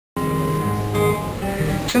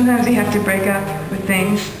Sometimes you have to break up with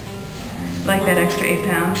things, like that extra 8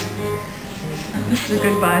 pounds. This is a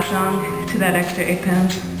goodbye song to that extra 8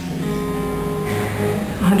 pounds.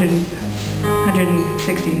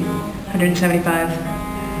 160, 175.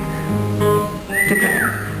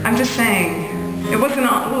 I'm just saying, it wasn't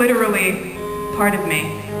literally part of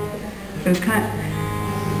me. It was kind of...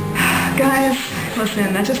 Guys,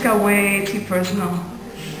 listen, that just got way too personal,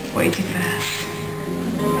 way too fast.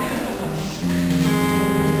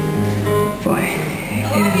 Boy,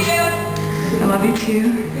 it is. I love you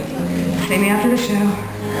too. See me after the show.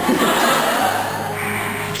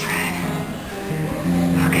 That's right.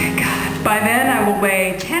 Okay, God. By then I will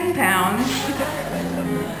weigh 10 pounds.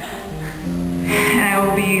 And I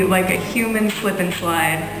will be like a human slip and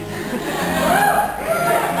slide.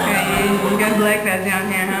 Okay, you guys like that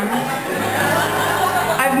down here, huh?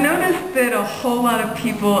 I've noticed that a whole lot of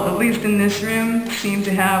people, at least in this room, seem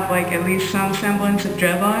to have like at least some semblance of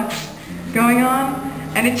dreadlocks going on.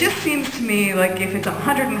 And it just seems to me like if it's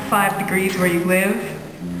 105 degrees where you live,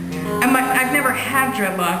 I've never had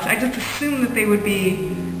dreadlocks, I just assume that they would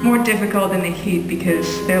be more difficult in the heat because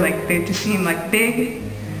they just seem like big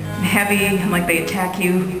and heavy and like they attack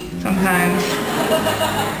you sometimes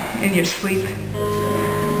in your sleep.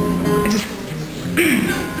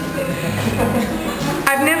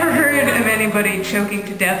 I've never heard of anybody choking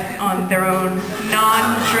to death on their own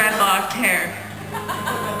non-dreadlocked hair.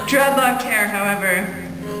 Dreadlocked hair, however,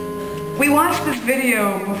 we watched this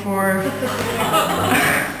video before.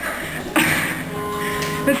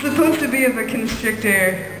 It's supposed to be of a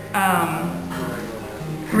constrictor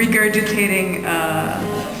regurgitating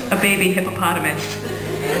a baby hippopotamus,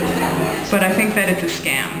 but I think that it's a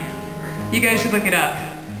scam. You guys should look it up.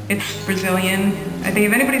 It's Brazilian. I think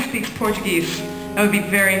if anybody speaks Portuguese, that would be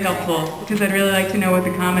very helpful, because I'd really like to know what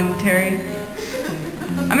the commentary...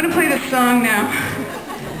 I'm going to play this song now,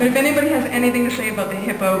 but if anybody has anything to say about the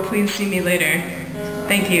hippo, please see me later.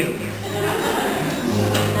 Thank you.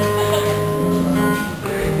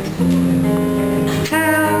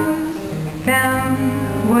 Tell them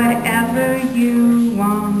whatever you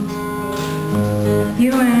want.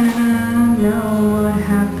 You and I know what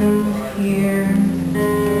happened here.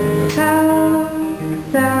 Tell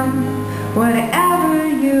them whatever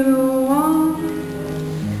you want.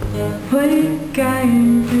 We got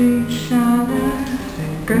into each other,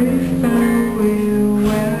 grief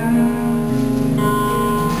everywhere.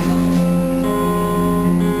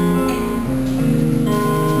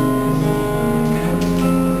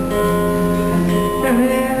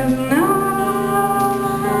 There's nothing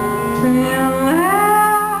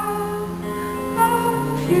left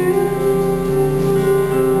of you.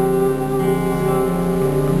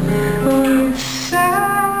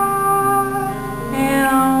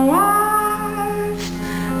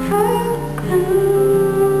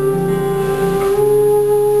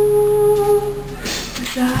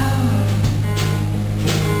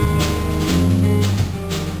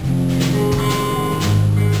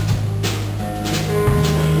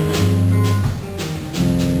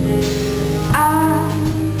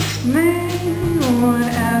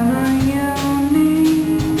 Whatever you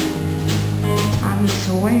need, I'm just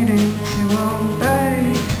waiting to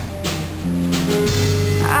obey.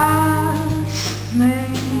 Ask me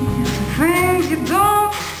for things you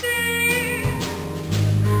don't see,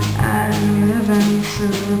 and living to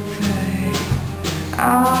repay.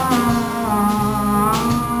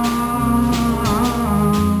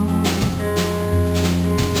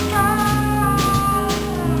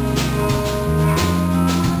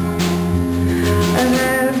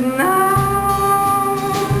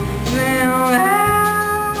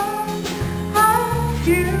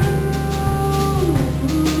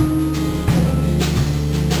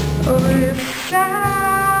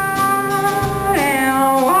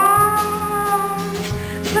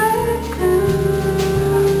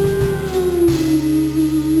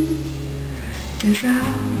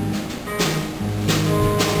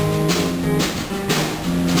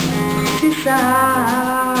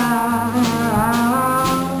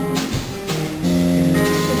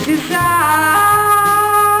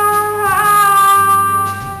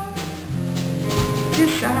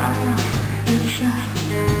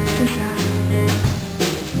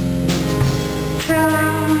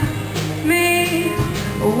 Tell me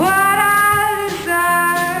what I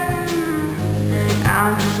deserve.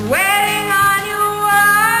 I'm just waiting on your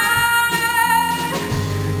word.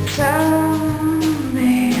 Tell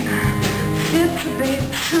me it's a bit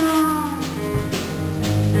strong.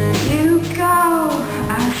 You go,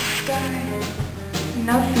 I stay.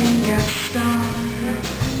 Nothing gets done.